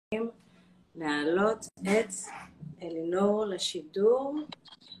להעלות את אלינור לשידור.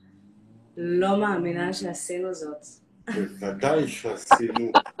 לא מאמינה שעשינו זאת. בוודאי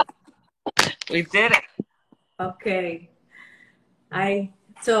שעשינו. We did it. אוקיי. היי,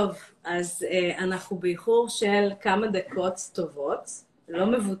 טוב, אז אנחנו באיחור של כמה דקות טובות, לא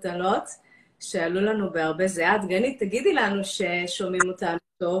מבוטלות, שעלו לנו בהרבה זיעת. גנית, תגידי לנו ששומעים אותנו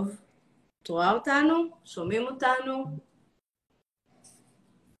טוב. את רואה אותנו? שומעים אותנו?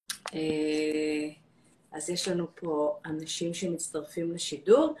 אז יש לנו פה אנשים שמצטרפים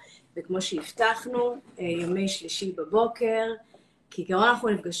לשידור, וכמו שהבטחנו, ימי שלישי בבוקר, כי כמובן אנחנו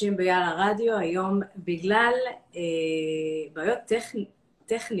נפגשים ביאללה רדיו היום בגלל בעיות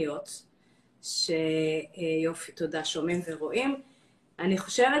טכניות, שיופי, תודה, שומעים ורואים. אני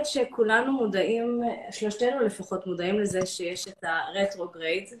חושבת שכולנו מודעים, שלושתנו לפחות מודעים לזה שיש את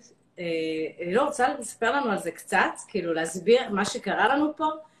הרטרוגרייד. אני לא רוצה לספר לנו על זה קצת, כאילו להסביר מה שקרה לנו פה,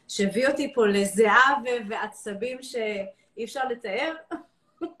 שהביא אותי פה לזיעה ועצבים שאי אפשר לתאר.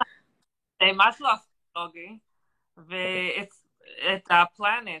 זה משהו אסטרולוגי, ואת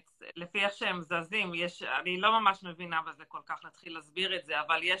הפלנט, לפי איך שהם זזים, אני לא ממש מבינה בזה כל כך להתחיל להסביר את זה,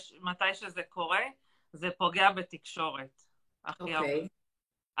 אבל מתי שזה קורה, זה פוגע בתקשורת. אוקיי.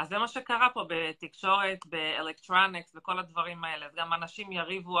 אז זה מה שקרה פה בתקשורת, באלקטרוניקס וכל הדברים האלה. אז גם אנשים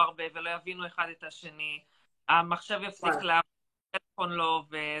יריבו הרבה ולא יבינו אחד את השני. המחשב יפסיק לעבוד, הטלפון לא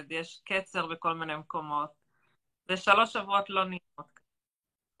עובד, יש קצר בכל מיני מקומות. זה 3 שבועות לא נגמרות.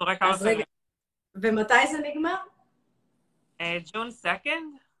 אז רגע, ומתי זה נגמר? ג'ון 2nd?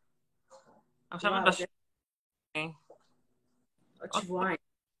 עכשיו עוד שבועיים.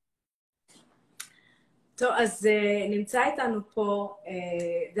 טוב, אז נמצא איתנו פה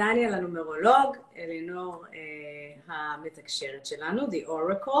דניאל הנומרולוג, אלינור המתקשרת שלנו, the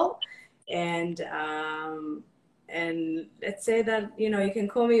oracle, and let's say that, you know, you can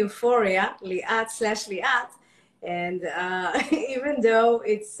call me Euphoria, Liat/Liat, and even though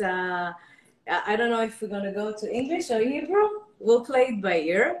it's, I don't know if we're going to go to English or Hebrew, we'll play it by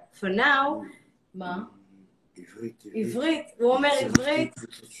ear. For now, מה? עברית, הוא אומר עברית.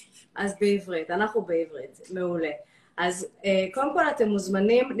 אז בעברית, אנחנו בעברית, מעולה. אז קודם כל אתם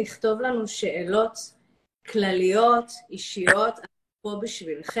מוזמנים לכתוב לנו שאלות כלליות, אישיות, פה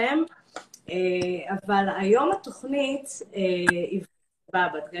בשבילכם, אבל היום התוכנית,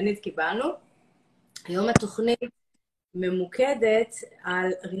 בת גנית קיבלנו, היום התוכנית ממוקדת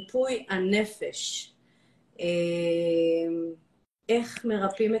על ריפוי הנפש. איך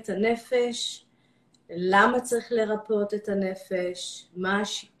מרפאים את הנפש, למה צריך לרפאות את הנפש, מה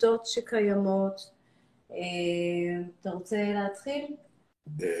השיטות שקיימות. אתה רוצה להתחיל?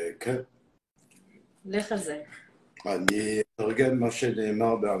 כן. לך על זה. אני אתרגם מה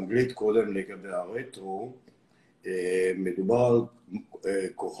שנאמר באנגלית קודם לגבי הרטרו. מדובר על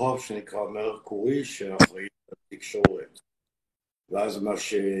כוכב שנקרא מרקורי שאחראי לתקשורת. ואז מה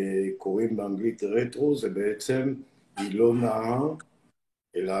שקוראים באנגלית רטרו זה בעצם היא לא נעה,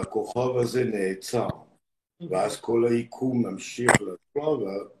 אלא הכוכב הזה נעצר. ואז כל היקום ממשיך לתנועה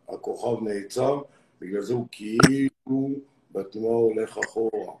והכוכב נעצר, בגלל זה הוא כאילו בתנועה הולך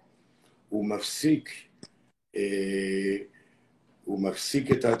אחורה. הוא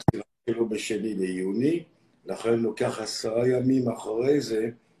מפסיק את העצירה שלו בשני ליוני, לכן לוקח 10 ימים אחרי זה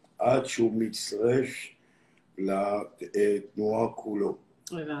עד שהוא מצטרף לתנועה כולו.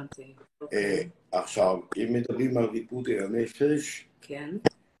 הבנתי. עכשיו, אם מדברים על ריפוי הנפש, כן.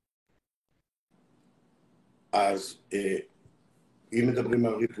 אז אם מדברים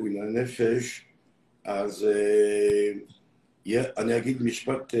על ריפוי הנפש, אז אני אגיד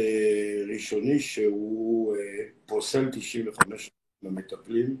משפט ראשוני שהוא פוסל 95%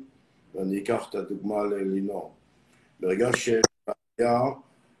 מהמטפלים, ואני אקח את הדוגמה לאלינור. ברגע שבעיה...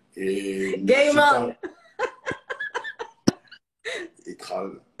 גיימר!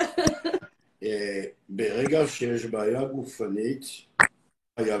 התחלנו. ברגע שיש בעיה גופנית,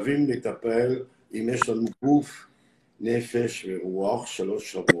 חייבים לטפל, אם יש לנו גוף, נפש ורוח,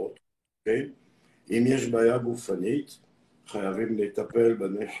 3 שבועות, אוקיי? אם יש בעיה גופנית, חייבים לטפל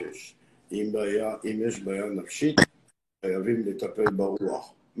בנפש. אם יש בעיה נפשית, חייבים לטפל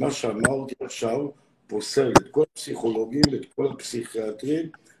ברוח. מה שאמרתי עכשיו פוסל את כל הפסיכולוגים, את כל הפסיכיאטרים,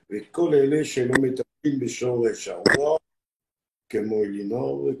 ואת כל אלה שלא מטפלים בשורש הרוח, כמו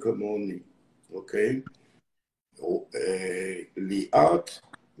אלינור וכמו אני, אוקיי? ליאת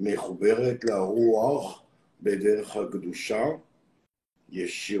מחוברת לרוח בדרך הקדושה,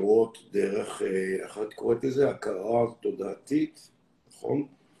 ישירות דרך, איך את קוראת לזה? הכרה תודעתית, נכון?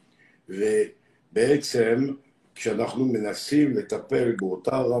 ובעצם כשאנחנו מנסים לטפל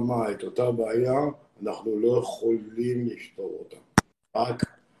באותה רמה את אותה בעיה, אנחנו לא יכולים לפתור אותה. רק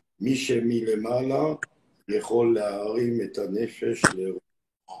מי שמלמעלה יכול להרים את הנפש לרוח.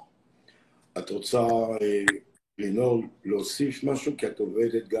 את רוצה, לינור, להוסיף משהו? כי את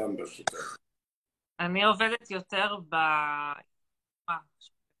עובדת גם בשיטה. אני עובדת יותר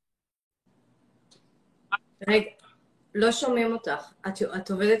רגע, לא שומעים אותך.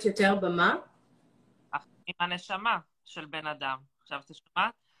 את עובדת יותר במה? עם הנשמה של בן אדם. עכשיו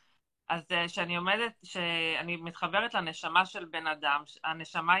תשמעת? אז שאני מתחברת לנשמה של בן אדם,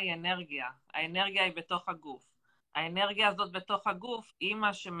 הנשמה היא אנרגיה, האנרגיה היא בתוך הגוף. האנרגיה הזאת בתוך הגוף היא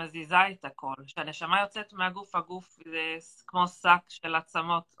מה שמזיזה את הכל. כשהנשמה יוצאת מהגוף, הגוף זה כמו שק של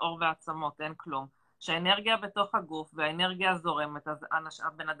עצמות, אור ועצמות, אין כלום. כשהאנרגיה בתוך הגוף והאנרגיה זורמת, אז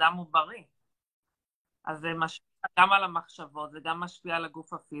הבן אדם הוא בריא. אז זה משפיע גם על המחשבות, זה גם משפיע על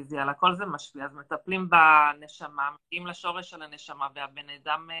הגוף הפיזי, על הכל זה משפיע. אז מטפלים בנשמה, מגיעים לשורש של הנשמה, והבן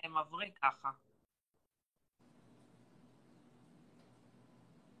אדם מבריא ככה.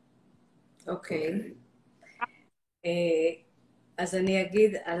 אוקיי. אז אני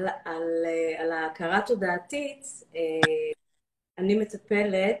אגיד על ההכרה התודעתית, אני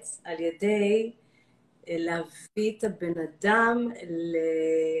מטפלת על ידי להביא את הבן אדם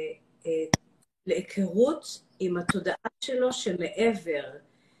להיכרות עם התודעה שלו שמעבר,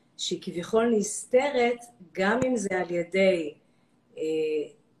 שהיא כביכול נסתרת, גם אם זה על ידי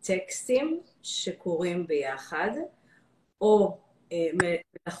טקסטים שקוראים ביחד, או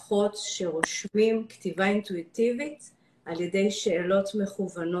מלאכות שרושמים כתיבה אינטואיטיבית על ידי שאלות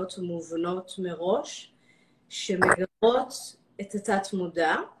מכוונות ומובנות מראש, שמגרות את התת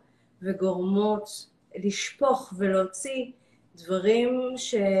מודע וגורמות לשפוך ולהוציא דברים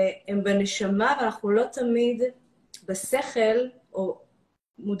שהם בנשמה ואנחנו לא תמיד בשכל או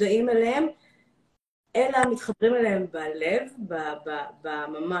מודעים אליהם, אלא מתחברים אליהם בלב,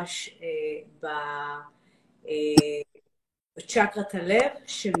 ממש בצ'קרת הלב,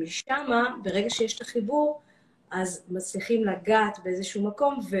 שמשם ברגע שיש את החיבור אז מצליחים לגעת באיזשהו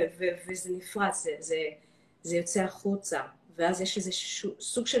מקום וזה נפרץ, זה יוצא החוצה, ואז יש איזשהו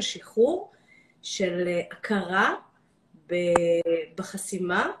סוג של שחרור של הכרה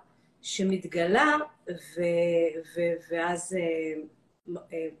בחסימה שמתגלה ואז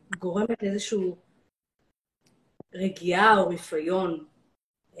גורמת לאיזשהו רגיעה או רפיון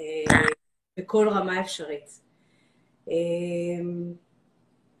בכל רמה אפשרית.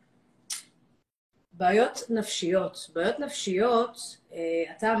 בעיות נפשיות. בעיות נפשיות,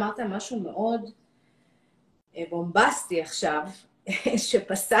 אתה אמרת משהו מאוד בומבסטי עכשיו,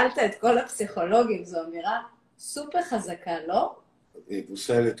 שפסלת את כל הפסיכולוגים, זו אמירה סופר חזקה, לא?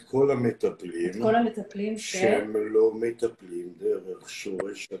 פוסל את כל המטפלים, את כל המטפלים שהם לא מטפלים דרך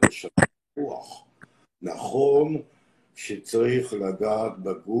שורש הנשמה רוח. נכון שצריך לגעת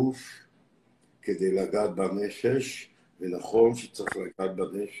בגוף כדי לגעת בנפש, ונכון שצריך לגעת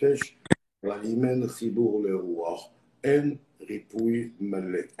בנפש, אבל אם אין חיבור לרוח, אין ריפוי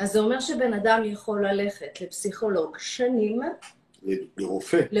מלא. אז זה אומר שבן אדם יכול ללכת לפסיכולוג שנים,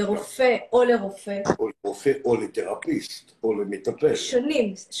 לרופא. לרופא או לרופא. או לרופא או לתרפיסט, או למטפל.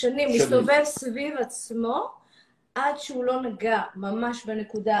 שנים, מסתובב סביב עצמו, עד שהוא לא נגע ממש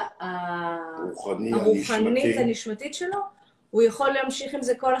בנקודה הרוחנית, הנשמתית שלו, הוא יכול להמשיך עם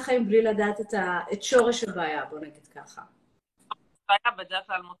זה כל החיים בלי לדעת את שורש הבעיה, בוא נגיד ככה. הבעיה בדרך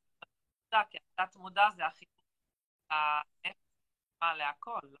כלל מודע, כי התת מודע זה החיבור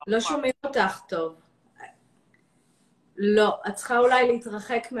להכל. לא שומעים אותך טוב. לא, את צריכה אולי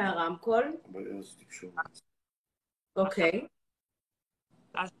להתרחק מהרמקול. אז תקשור. אוקיי.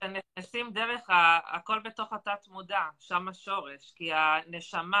 אז נכנסים דרך הכל בתוך התת מודע, שם השורש, כי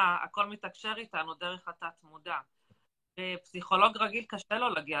הנשמה, הכל מתקשר איתנו דרך התת מודע. ופסיכולוג רגיל קשה לו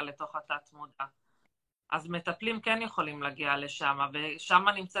להגיע לתוך התת מודע. אז מטפלים כן יכולים להגיע לשם, ושם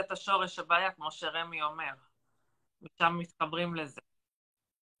נמצאת השורש הבעיה, כמו שרמי אומר. ושם מתחברים לזה.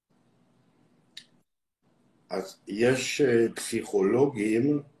 אז יש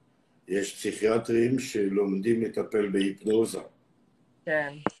פסיכולוגים, יש פסיכיאטרים שלומדים לטפל בהיפנוזה.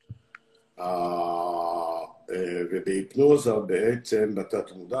 כן. ובהיפנוזה בעצם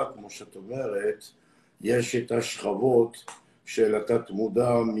בתת מודע, כמו שאת אומרת, יש את השכבות של התת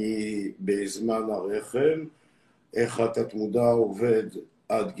מודע בזמן הרחם, איך התת מודע עובד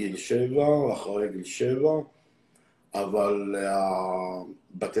עד גיל 7, אחרי גיל 7, אבל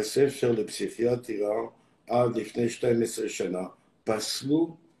בתי ספר לפסיכיאטריה עד לפני 12 שנה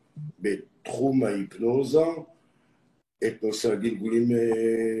פסלו בתחום ההיפנוזה את נושא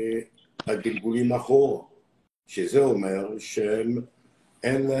הגלגולים אחורה, שזה אומר שהם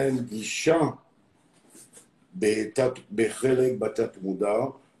אין להם גישה בחלק בתת מודע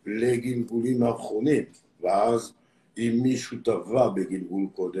לגלגולים האחרונים, ואז אם מישהו טבע בגלגול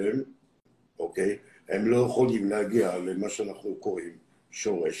קודם, אוקיי? הם לא יכולים להגיע למה שאנחנו קוראים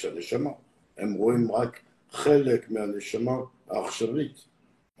שורש הנשמה. הם רואים רק חלק מהנשמה העכשווית.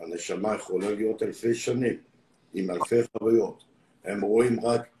 הנשמה יכולה להיות אלפי שנים, עם אלפי חוויות. הם רואים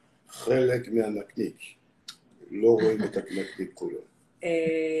רק חלק מהנקניק. לא רואים את הנקניק כולו.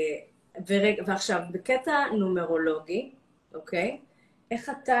 ועכשיו, בקטע נומרולוגי, אוקיי? איך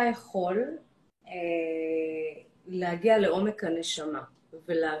אתה יכול להגיע לעומק הנשמה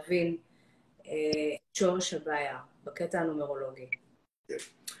ולהבין שורש הבעיה בקטע הנומרולוגי?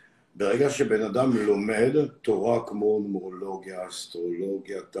 ברגע שבן אדם לומד תורה כמו נומרולוגיה,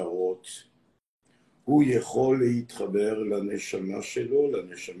 אסטרולוגיה, טרות, הוא יכול להתחבר לנשמה שלו,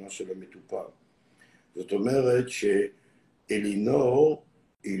 לנשמה של המטופל. זאת אומרת שאלינור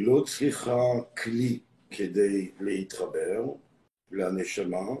היא לא צריכה כלי כדי להתחבר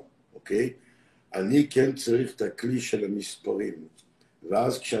לנשמה, אוקיי? אני כן צריך את הכלי של המספרים.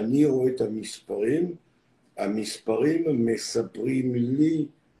 ואז כשאני רואה את המספרים, המספרים מספרים לי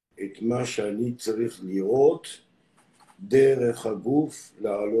את מה שאני צריך לראות דרך הגוף,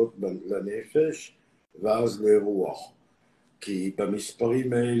 לעלות לנפש, ואז לרוח. כי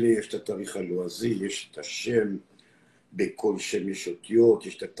במספרים האלה יש את התאריך הלועזי, יש את השם, בכל שם יש אותיות,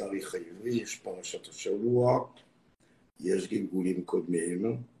 יש את התאריך העברי, יש פרשת השבוע, יש גלגולים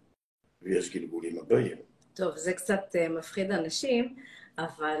קודמים, ויש גלגולים הבאים. טוב, זה קצת מפחיד אנשים,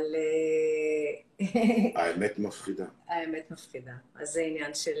 אבל... האמת מפחידה. האמת מפחידה. אז זה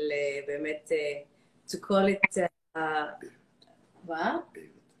עניין של באמת, to call it... מה?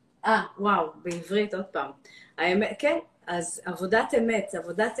 וואו, בעברית עוד פעם. האמת, כן, אז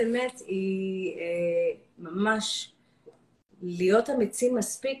עבודת אמת היא ממש להיות אמיצים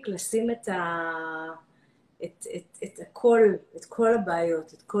מספיק, לשים את כל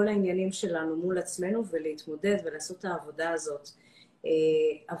הבעיות, את כל העניינים שלנו מול עצמנו ולהתמודד ולעשות את העבודה הזאת.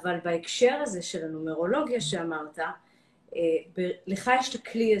 אבל בהקשר הזה של הנומרולוגיה שאמרת, לך יש את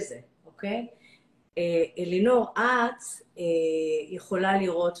הכלי הזה, אוקיי? אלינור, את יכולה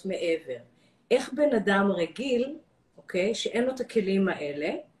לראות מעבר. איך בן אדם רגיל, אוקיי, שאין לו את הכלים האלה,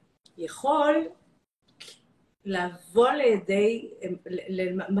 יכול לבוא לידי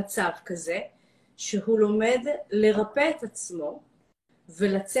למצב כזה, שהוא לומד לרפא את עצמו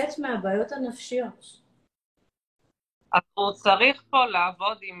ולצאת מהבעיות הנפשיות. אז הוא צריך פה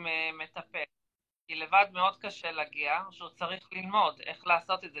לעבוד עם מטפל, כי לבד מאוד קשה להגיע, שהוא צריך ללמוד איך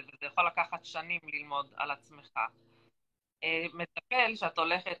לעשות את זה, וזה יכול לקחת שנים ללמוד על עצמך. מטפל, שאת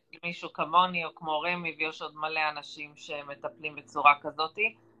הולכת למישהו כמוני או כמו רמי, ויש עוד מלא אנשים שמטפלים בצורה כזאת,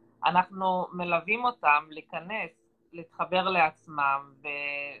 אנחנו מלווים אותם להיכנס, להתחבר לעצמם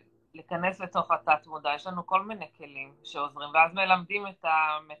ולהיכנס לתוך התת מודע. יש לנו כל מיני כלים שעוזרים, ואז מלמדים את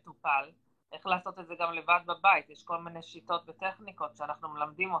המטופל איך לעשות את זה גם לבד בבית. יש כל מיני שיטות וטכניקות שאנחנו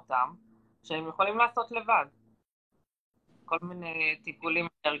מלמדים אותם, שהם יכולים לעשות לבד. כל מיני טיפולים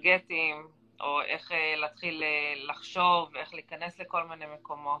אנרגטיים, או איך להתחיל לחשוב, איך להיכנס לכל מיני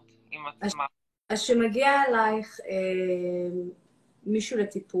מקומות עם עצמם. אז שמגיע אלייך מישהו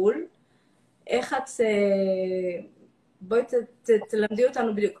לטיפול, איך את... בואי תלמדי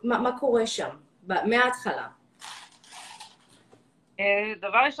אותנו בדיוק, מה קורה שם, מההתחלה?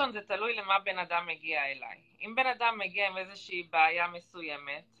 דבר ראשון, זה תלוי למה בן אדם מגיע אליי. אם בן אדם מגיע עם איזושהי בעיה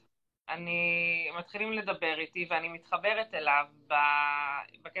מסוימת, מתחילים לדבר איתי ואני מתחברת אליו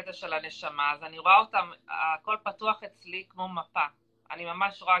בקטע של הנשמה, אז אני רואה אותם, הכל פתוח אצלי כמו מפה. אני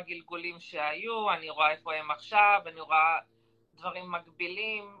ממש רואה גלגולים שהיו, אני רואה איפה הם עכשיו, אני רואה דברים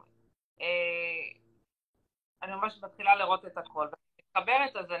מקבילים. אני ממש מתחילה לראות את הכל. ואני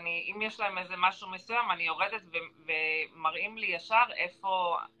מתחברת, אז אם יש להם איזה משהו מסוים, אני יורדת ומראים לי ישר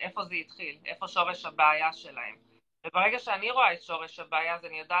איפה זה התחיל, איפה שורש הבעיה שלהם. וברגע שאני רואה את שורש הבעיה, אז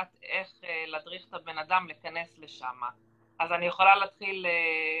אני יודעת איך להדריך את הבן אדם להיכנס לשם. אז אני יכולה להתחיל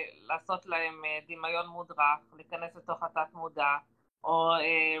לעשות להם דמיון מודרך, להיכנס לתוך התת מודע, או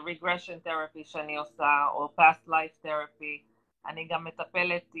regression therapy שאני עושה, או past life therapy. אני גם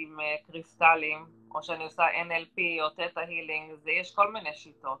מטפלת עם קריסטלים, או שאני עושה NLP או תטא הילינג, יש כל מיני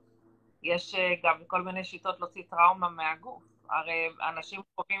שיטות. יש גם כל מיני שיטות להוציא טראומה מהגוף. הרי אנשים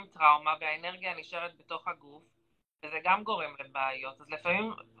חווים טראומה והאנרגיה נשארת בתוך הגוף, וזה גם גורם לבעיות. אז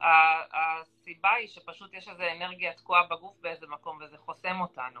לפעמים הסיבה היא שפשוט יש איזו אנרגיה תקועה בגוף באיזה מקום, וזה חוסם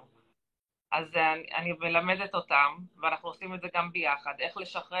אותנו. אז אני מלמדת אותם, ואנחנו עושים את זה גם ביחד, איך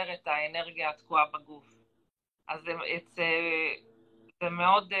לשחרר את האנרגיה התקועה בגוף. אז זה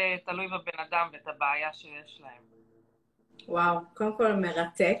מאוד תלוי בבן אדם ואת הבעיה שיש להם. וואו, קודם כל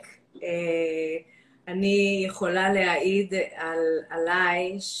מרתק. אני יכולה להעיד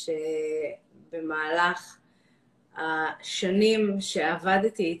עליי שבמהלך השנים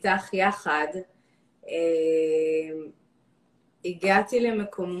שעבדתי איתך יחד, הגעתי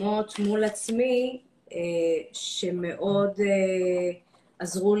למקומות מול עצמי שמאוד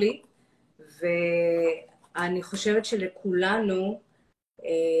עזרו לי, ואני חושבת שלכולנו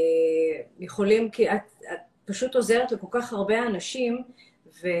יכולים, כי את פשוט עוזרת לכל כך הרבה אנשים,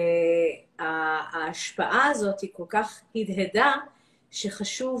 וההשפעה הזאת היא כל כך הדהדה,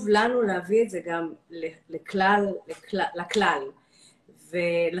 שחשוב לנו להביא את זה גם לכלל.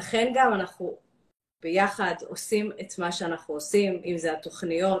 ולכן גם אנחנו ביחד עושים את מה שאנחנו עושים, אם זה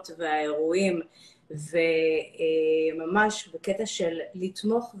התוכניות והאירועים, וממש בקטע של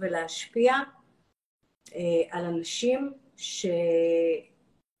לתמוך ולהשפיע על אנשים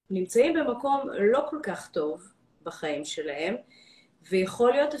שנמצאים במקום לא כל כך טוב בחיים שלהם,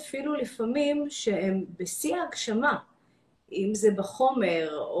 ויכול להיות אפילו לפעמים שהם בשיא ההגשמה, אם זה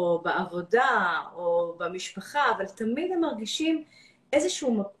בחומר או בעבודה או במשפחה, אבל תמיד הם מרגישים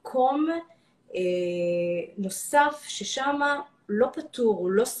איזשהו מקום נוסף ששם לא פתור,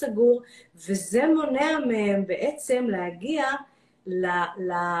 הוא לא סגור, וזה מונע מהם בעצם להגיע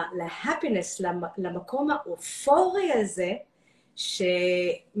להפינס, למקום האופורי הזה,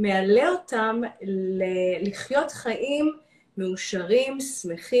 שמעלה אותם לחיות חיים מאושרים,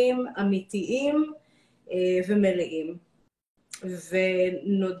 שמחים, אמיתיים ומלאים.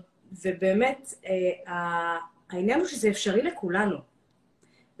 ובאמת העניין הוא שזה אפשרי לכולנו.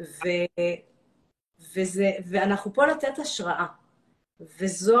 ואנחנו פה לתת השראה,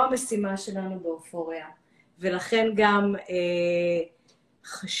 וזו המשימה שלנו באופוריה. ולכן גם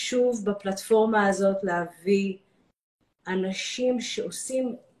חשוב בפלטפורמה הזאת להביא אנשים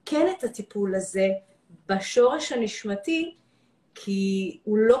שעושים כן את הטיפול הזה בשורש הנשמתי, כי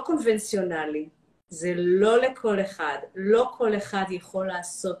הוא לא קונבנציונלי. זה לא לכל אחד, לא כל אחד יכול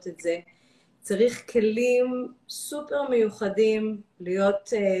לעשות את זה. צריך כלים סופר מיוחדים להיות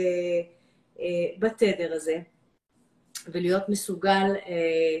בתדר הזה, ולהיות מסוגל,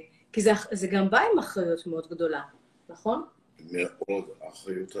 כי זה גם בא עם אחריות מאוד גדולה, נכון? מאוד,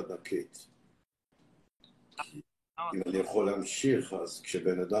 אחריות ענקית. אם אני יכול להמשיך, אז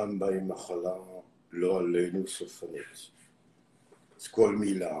כשבן אדם בא עם מחלה לא עלינו סופנית, אז כל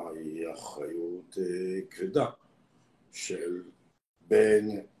מילה היא אחריות כבדה של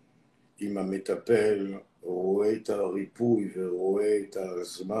בין אם המטפל רואה את הריפוי ורואה את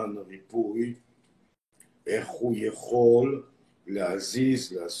הזמן הריפוי, איך הוא יכול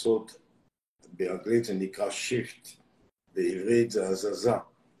להזיז, לעשות, באנגלית זה נקרא shift, בעברית זה הזזה,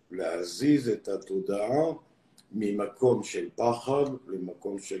 להזיז את התודעה ממקום של פחד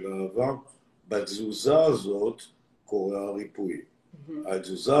למקום של אהבה. בתזוזה הזאת קורה הריפוי.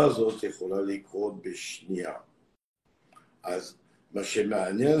 התזוזה הזאת יכולה לקרות בשנייה. אז מה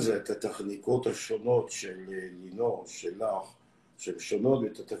שמעניין זה את הטכניקות השונות של לינור, שלך, שהן שונות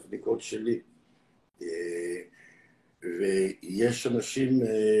את הטכניקות שלי. ויש אנשים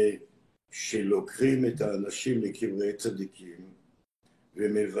שלוקחים את האנשים לקברי צדיקים,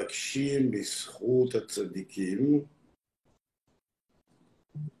 ומבקשים בזכות הצדיקים,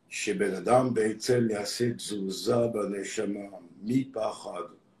 שבן אדם בעצם יעשה תזוזה בנשמה מפחד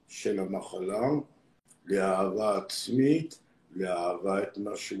של המחלה, לאהבה עצמית, לאהבה את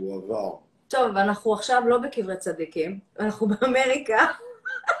מה שהוא עבר. טוב, אנחנו עכשיו לא בקברי צדיקים, אנחנו באמריקה,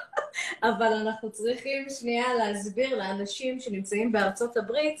 אבל אנחנו צריכים שנייה להסביר לאנשים שנמצאים בארצות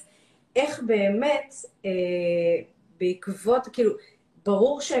הברית, איך באמת בעקבות, כאילו,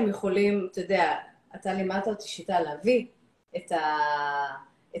 ברור שהם יכולים, אתה יודע, אתה לימדת אותי שיטה להביא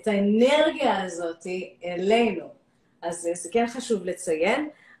את האנרגיה הזאת אלינו. אז זה כן חשוב לציין,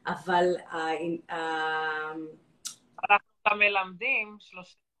 אבל אנחנו גם מלמדים,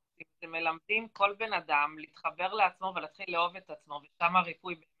 מלמדים כל בן אדם להתחבר לעצמו ולהתחיל לאהוב את עצמו, ושם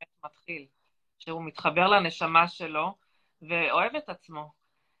הריפוי באמת מתחיל, שהוא מתחבר לנשמה שלו ואוהב את עצמו.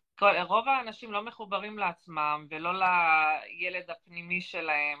 רוב האנשים לא מחוברים לעצמם ולא לילד הפנימי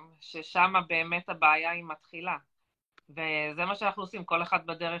שלהם, ששם באמת הבעיה היא מתחילה. וזה מה שאנחנו עושים, כל אחד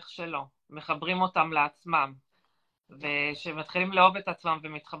בדרך שלו. מחברים אותם לעצמם. ושמתחילים לאהוב את עצמם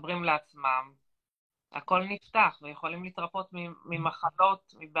ומתחברים לעצמם, הכל נפתח ויכולים להתרפות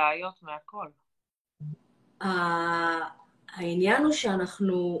ממחלות, מבעיות, מהכל. העניין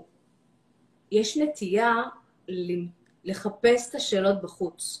הוא יש נטייה לחפש את השאלות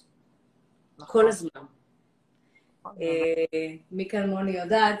בחוץ. כל הזמן. מי כאן מוני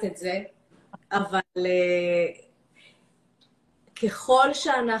יודעת את זה, אבל ככל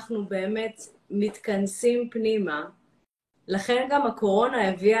שאנחנו באמת מתכנסים פנימה, לכן גם הקורונה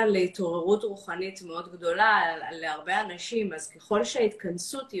הביאה להתעוררות רוחנית מאוד גדולה להרבה אנשים, אז ככל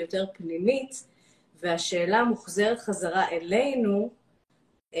שההתכנסות היא יותר פנימית, והשאלה מוחזרת חזרה אלינו,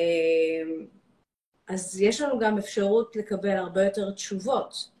 אז יש לנו גם אפשרות לקבל הרבה יותר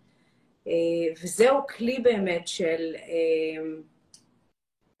תשובות. וזהו כלי באמת של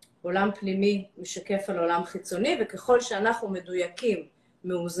עולם פנימי משקף על עולם חיצוני, וככל שאנחנו מדויקים,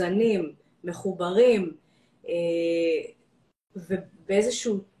 מאוזנים, מחוברים,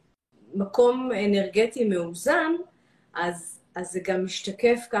 ובאיזשהו מקום אנרגטי מאוזן, אז זה גם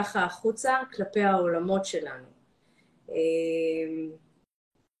משתקף ככה החוצה כלפי העולמות שלנו.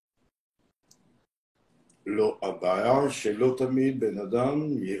 לא, הבעיה שלא תמיד בן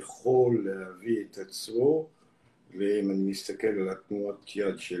אדם יכול להביא את עצמו, ואם אני מסתכל על התנועת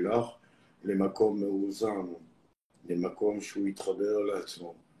יד שלך, למקום מאוזן, למקום שהוא יתחבר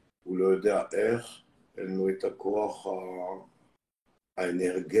לעצמו. הוא לא יודע איך, אין לו את הכוח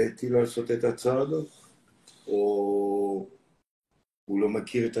האנרגטי לעשות את הצעד, או הוא לא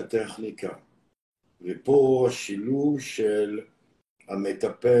מכיר את הטכניקה. ופה השילוב של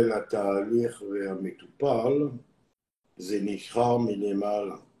המטפל, התהליך והמטופל, זה נשחר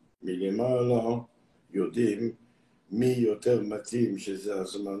מלמעלה. מלמעלה יודעים מי יותר מתאים, שזה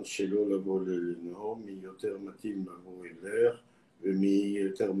הזמן שלו לבוא ללנור, מי יותר מתאים לבוא אלך, ומי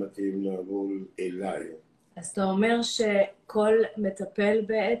יותר מתאים לבוא אליי. אז אתה אומר שכל מטפל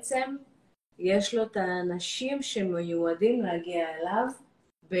בעצם, יש לו את האנשים שמיועדים להגיע אליו,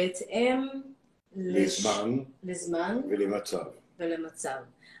 בהתאם לזמן ולמצב.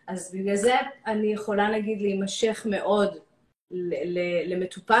 אז בגלל זה אני יכולה נגיד להימשך מאוד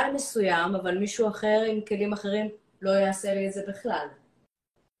למטופל מסוים, אבל מישהו אחר עם כלים אחרים לא יעשה לי את זה בכלל.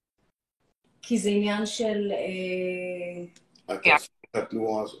 כי זה עניין של...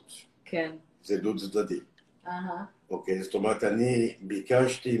 התנועה הזאת. כן. זה דו צדדי. אוקיי, זאת אומרת, אני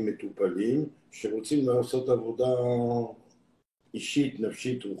ביקשתי מטופלים שרוצים לעשות עבודה אישית,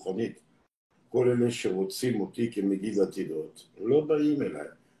 נפשית, רוחנית. כל אלה שרוצים אותי כמגיד עתידות, לא באים אליי,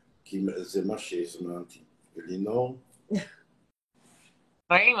 כי זה מה שהזמנתי. ולינור?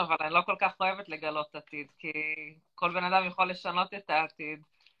 באים, אבל אני לא כל כך אוהבת לגלות עתיד, כי כל בן אדם יכול לשנות את העתיד,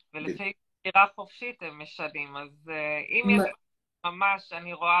 ולפי בחירה חופשית הם משנים. אז אם יש ממש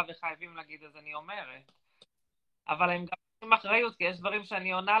שאני רואה וחייבים להגיד, אז אני אומרת. אבל הם גם עם אחריות, כי יש דברים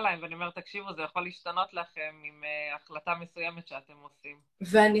שאני עונה להם, ואני אומרת, תקשיבו, זה יכול להשתנות לכם עם החלטה מסוימת שאתם עושים.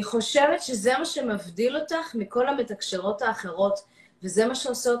 ואני חושבת שזה מה שמבדיל אותך מכל המתקשרות האחרות, וזה מה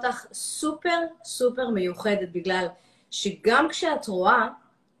שעושה אותך סופר סופר מיוחדת, בגלל שגם כשאת רואה,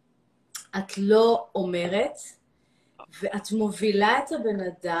 את לא אומרת, ואת מובילה את הבן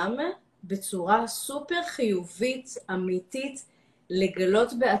אדם בצורה סופר חיובית, אמיתית, לגלות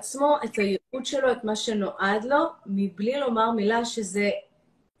בעצמו את הייעוד שלו, את מה שנועד לו, מבלי לומר מילה שזה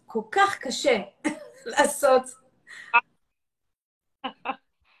כל כך קשה לעשות.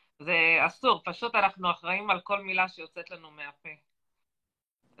 זה אסור, פשוט אנחנו אחראים על כל מילה שיוצאת לנו מהפה.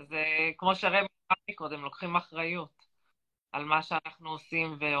 זה כמו שרמי אמרתי קודם, לוקחים אחריות על מה שאנחנו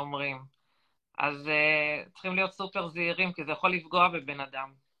עושים ואומרים. אז צריכים להיות סופר זהירים, כי זה יכול לפגוע בבן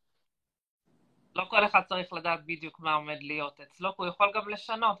אדם. לא כל אחד צריך לדעת בדיוק מה עומד להיות אצלו, הוא יכול גם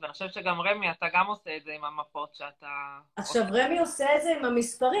לשנות, ואני חושבת שגם רמי, אתה גם עושה את זה עם המפות שאתה... עכשיו, רמי עושה את זה עם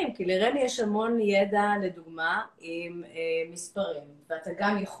המספרים, כי לרמי יש המון ידע, לדוגמה, עם מספרים, ואתה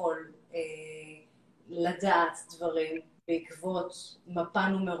גם יכול לדעת דברים בעקבות מפה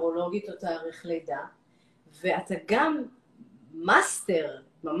נומרולוגית או תאריך לידה, ואתה גם מאסטר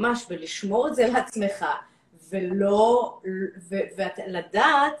ממש בלשמור את זה לעצמך,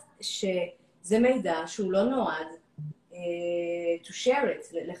 ולדעת שזה מידע שהוא לא נועד to share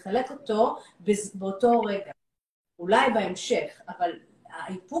it, לחלק אותו באותו רגע. אולי בהמשך, אבל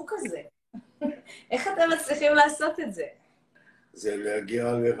האיפוק הזה, איך אתם מצליחים לעשות את זה? זה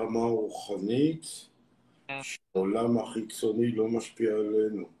להגיע לרמה רוחנית, שהעולם החיצוני לא משפיע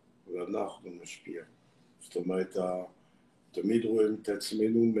עלינו, ואנחנו משפיע. זאת אומרת, תמיד רואים את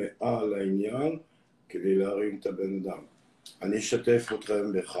עצמנו מעל העניין, כדי להרים את הבן אדם. אני אשתף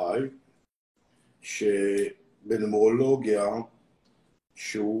אתכם בחי, שבנומרולוגיה,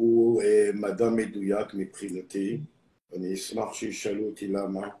 שהוא מדע מדויק מבחינתי, אני אשמח שישאלו אותי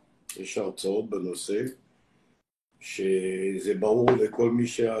למה, יש הרצאות בנושא, שזה ברור לכל מי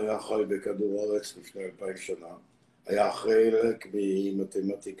שהיה חי בכדור הארץ לפני 2000 שנה, היה חלק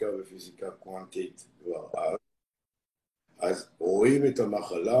ממתמטיקה ופיזיקה קוונטית כבר אז רואים את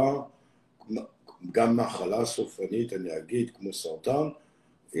המחלה, גם מחלה סופנית, אני אגיד, כמו סרטן,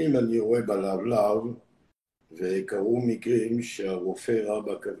 אם אני רואה בלבלב, וקרו מקרים שהרופא רע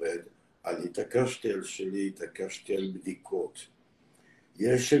בכבד, אני התעקשתי על שלי, התעקשתי על בדיקות.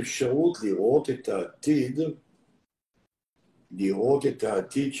 יש אפשרות לראות את העתיד לראות את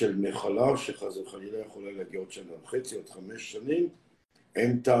העתיד של מחלה שחס וחלילה יכולה להגיע עוד שנה וחצי, עוד 5 שנים,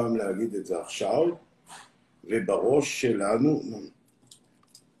 אין טעם להגיד את זה עכשיו, ובראש שלנו,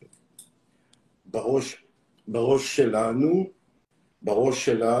 בראש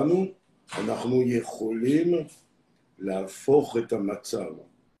שלנו אנחנו יכולים להפוך את המצב.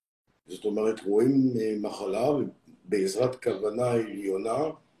 זאת אומרת, רואים מחלה בעזרת כוונה עליונה,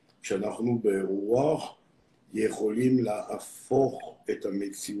 כשאנחנו ברוח יכולים להפוך את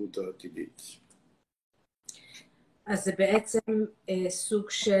המציאות העתידית. אז זה בעצם סוג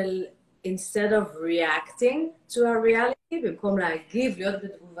של instead of reacting to a reality, במקום להגיב,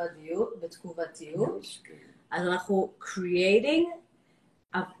 להיות בתגובתיות, אז אנחנו creating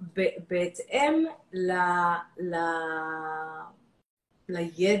בהתאם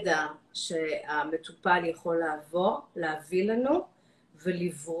לידע שהמטופל יכול להביא לנו,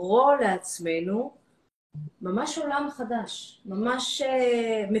 ולברוא לעצמנו ממש עולם חדש, ממש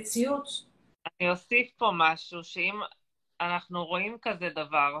מציאות. אני אוסיף פה משהו, שאם אנחנו רואים כזה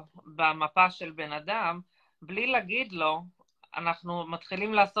דבר במפה של בן אדם, בלי להגיד לו, אנחנו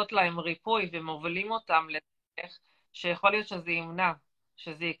מתחילים לעשות להם ריפוי ומובילים אותם לדרך שיכול להיות שזה ימנע,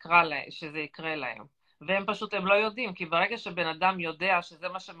 שזה יקרה להם. והם פשוט, הם לא יודעים, כי ברגע שבן אדם יודע שזה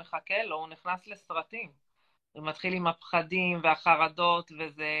מה שמחכה לו, הוא נכנס לסרטים. הוא מתחיל עם הפחדים והחרדות,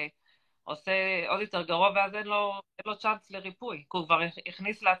 וזה עושה עוד יותר גרוע, ואז אין לו צ'אנס לריפוי, כי הוא כבר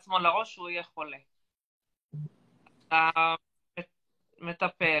הכניס לעצמו לראש שהוא יהיה חולה.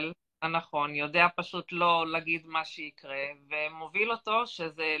 המטפל הנכון יודע פשוט לא להגיד מה שיקרה, ומוביל אותו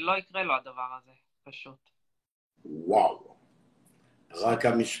שזה לא יקרה לו הדבר הזה, פשוט. וואו. רק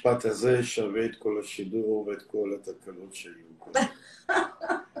המשפט הזה שווה את כל השידור ואת כל התקלות שהיו.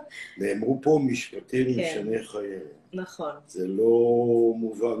 נאמרו פה משפטים משני חיים. נכון. זה לא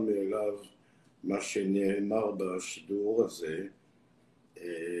מובן מאליו מה שנאמר בשידור הזה,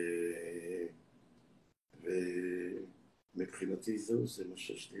 ומבחינתי זהו, זה מה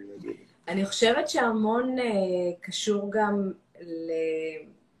שיש לי להגיד. אני חושבת שהמון קשור גם,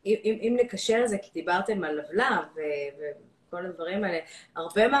 אם לקשר לזה, כי דיברתם על לבלב וכל הדברים האלה,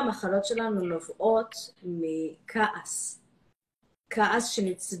 הרבה מהמחלות שלנו נובעות מכעס. כעס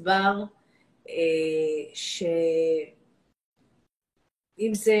שנצבר,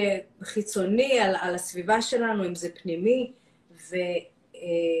 אם זה חיצוני על הסביבה שלנו, אם זה פנימי,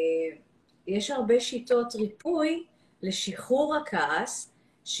 ויש הרבה שיטות ריפוי לשחרור הכעס,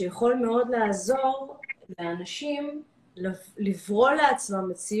 שיכול מאוד לעזור לאנשים לברוא לעצמם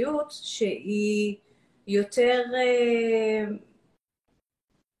מציאות שהיא יותר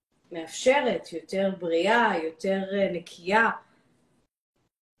מאפשרת, יותר בריאה, יותר נקייה.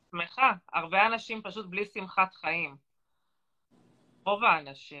 שמחה, הרבה אנשים פשוט בלי שמחת חיים. רוב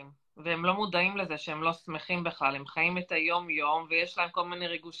האנשים, והם לא מודעים לזה שהם לא שמחים בכלל, הם חיים את היום-יום, ויש להם כל מיני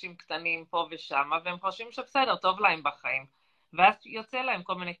ריגושים קטנים פה ושם, והם חושבים שבסדר, טוב להם בחיים. ואז יוצא להם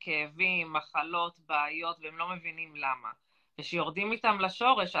כל מיני כאבים, מחלות, בעיות, והם לא מבינים למה. ושיורדים איתם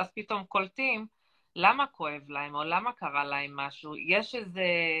לשורש, אז פתאום קולטים למה כואב להם, או למה קרה להם משהו.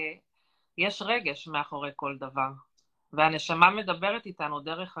 יש רגש מאחורי כל דבר. והנשמה מדברת איתנו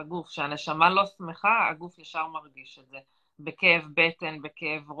דרך הגוף. שהנשמה לא שמחה, הגוף ישר מרגיש את זה. בכאב בטן,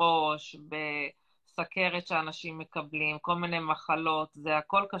 בכאב ראש, בסכרת שאנשים מקבלים, כל מיני מחלות, זה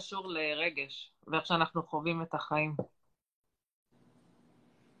הכל קשור לרגש, ואיך שאנחנו חווים את החיים.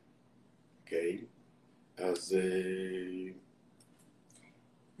 אוקיי, אז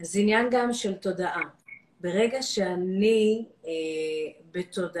עניין גם של תודעה. ברגע שאני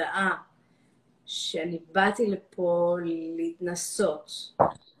בתודעה, שאני באתי לפה להתנסות,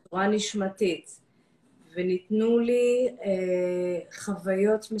 תורה נשמתית, וניתנו לי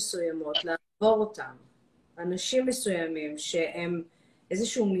חוויות מסוימות, לעבור אותם. אנשים מסוימים שהם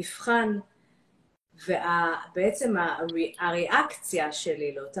איזשהו מבחן, ובעצם הריאקציה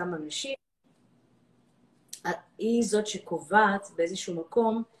שלי לאותם אנשים, היא זאת שקובעת באיזשהו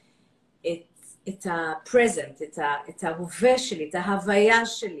מקום את ה-present, את ההווה שלי, את ההוויה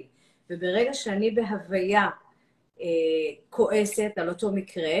שלי. וברגע שאני בהוויה כועסת על אותו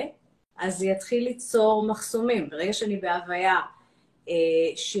מקרה, אז זה יתחיל ליצור מחסומים. ברגע שאני בהוויה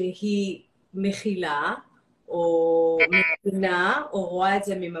שהיא מכילה, או מבינה, או רואה את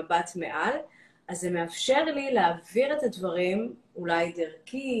זה ממבט מעל, אז זה מאפשר לי להעביר את הדברים, אולי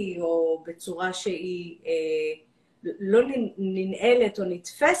דרכי, או בצורה שהיא לא ננעלת או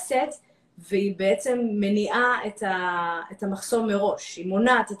נתפסת, והיא בעצם מניעה את המחסום מראש, היא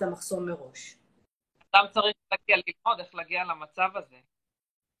מונעת את המחסום מראש. אדם צריך ללמוד איך להגיע למצב הזה.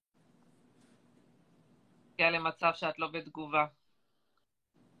 להגיע למצב שאת לא בתגובה.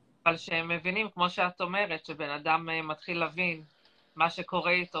 אבל שהם מבינים, כמו שאת אומרת, שבן אדם מתחיל להבין מה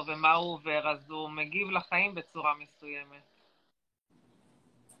שקורה איתו ומה הוא עובר, אז הוא מגיב לחיים בצורה מסוימת.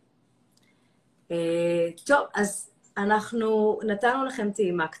 טוב, אז אנחנו נתנו לכם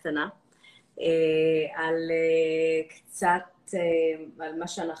טעימה קטנה על קצת, על מה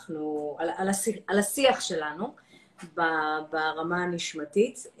שאנחנו, על השיח שלנו ברמה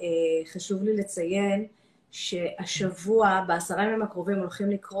הנשמתית. חשוב לי לציין שהשבוע, ב10 ימים הקרובים, הולכים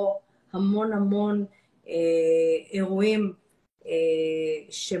לקרוא המון המון אירועים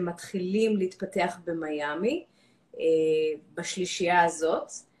שמתחילים להתפתח במיימי, בשלישייה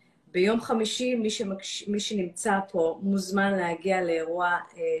הזאת. ביום חמישי, מי שנמצא פה מוזמן להגיע לאירוע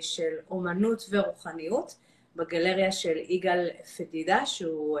של אומנות ורוחניות, בגלריה של יגאל פדידה,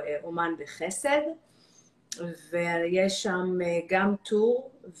 שהוא אומן בחסד, ויש שם גם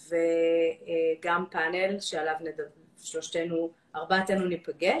טור וגם פאנל שעליו שלושתנו, ארבעתנו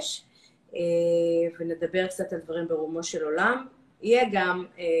ניפגש, ונדבר קצת על דברים ברומו של עולם. יהיה גם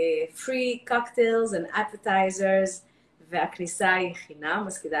free cocktails and appetizers, והכניסה היא חינם,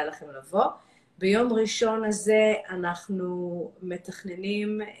 אז כדאי לכם לבוא. ביום ראשון הזה אנחנו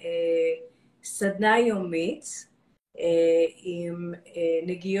מתכננים סדנה יומית עם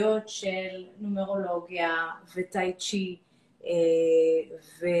נגיעות של נומרולוגיה וטאי צ'י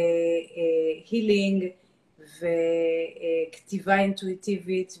והילינג וכתיבה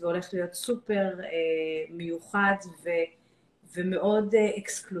אינטואיטיבית, והולך להיות סופר מיוחד ומאוד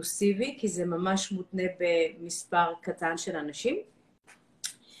אקסקלוסיבי, כי זה ממש מותנה במספר קטן של אנשים,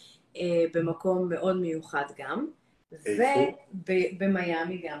 במקום מאוד מיוחד גם.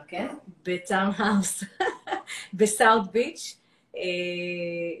 ובמיימי גם כן, בטאונהאוס, בסאוט ביץ',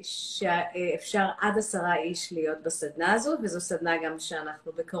 שאפשר עד 10 איש להיות בסדנה הזו, וזו סדנה גם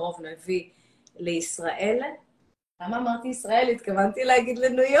שאנחנו בקרוב נביא לישראל. למה אמרתי ישראל? התכוונתי להגיד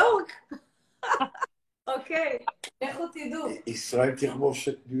לניו יורק. אוקיי, לכו תדעו. ישראל תכבוש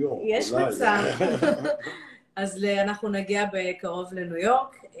את ניו יורק. יש מצב. אז אנחנו נגיע בקרוב לניו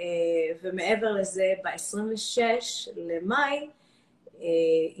יורק, ומעבר לזה, ב-26 למאי,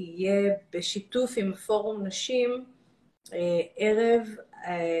 יהיה בשיתוף עם פורום נשים, ערב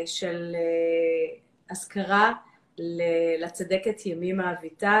של אזכרה לצדקת ימימה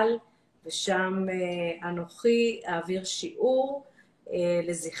אביטל, ושם אנוכי אעביר שיעור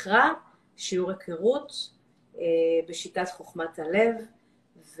לזכרה, שיעור היכרות בשיטת חוכמת הלב,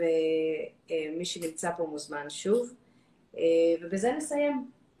 ומי שנמצא פה מוזמן שוב. ובזה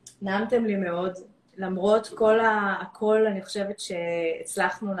נסיים. נעמתם לי מאוד. למרות הכל, אני חושבת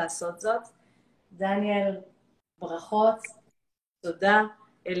שהצלחנו לעשות זאת. דניאל, ברכות, תודה.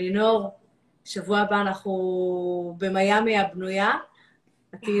 אלינור, שבוע הבא אנחנו במיימי הבנויה,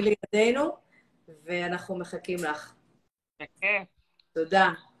 תהיי לידינו, ואנחנו מחכים לך. בכיף. תודה.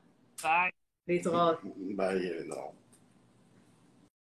 ביי. להתראות. ביי, אלינור.